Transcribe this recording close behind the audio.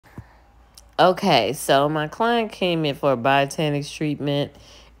Okay, so my client came in for a biotanics treatment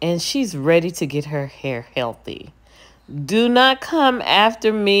and she's ready to get her hair healthy. Do not come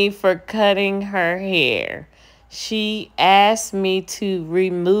after me for cutting her hair. She asked me to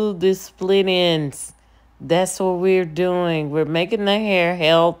remove the split ends. That's what we're doing. We're making the hair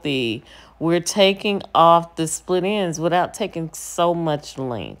healthy. We're taking off the split ends without taking so much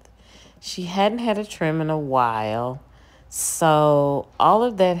length. She hadn't had a trim in a while. So all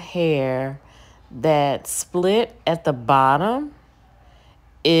of that hair that split at the bottom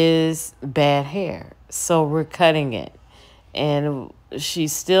is bad hair. So we're cutting it. And she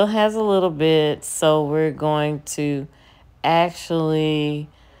still has a little bit, so we're going to actually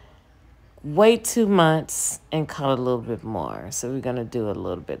wait 2 months and cut a little bit more. So we're going to do a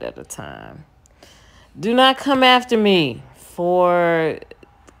little bit at a time. Do not come after me for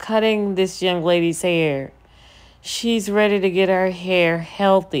cutting this young lady's hair. She's ready to get her hair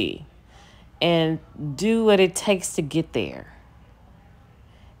healthy and do what it takes to get there.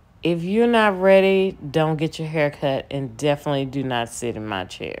 If you're not ready, don't get your hair cut and definitely do not sit in my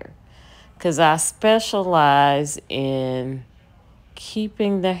chair. Because I specialize in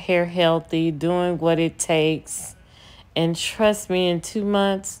keeping the hair healthy, doing what it takes. And trust me, in 2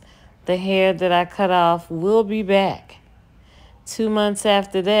 months, the hair that I cut off will be back. 2 months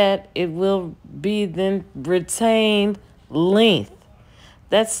after that, it will be then retained length.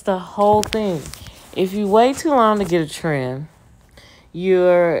 That's the whole thing. If you wait too long to get a trim,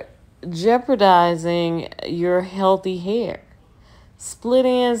 you're jeopardizing your healthy hair. Split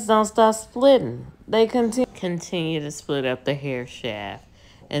ends don't stop splitting. They continue to split up the hair shaft.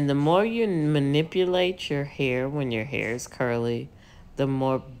 And the more you manipulate your hair when your hair is curly, the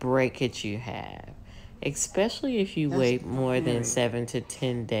more breakage you have. Especially if you wait more than 7 to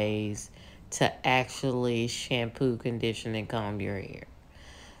 10 days to actually shampoo, condition, and comb your hair.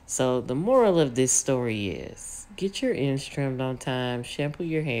 So the moral of this story is get your ends trimmed on time, shampoo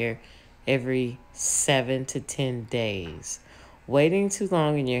your hair every 7 to 10 days. Waiting too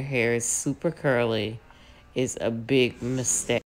long and your hair is super curly is a big mistake.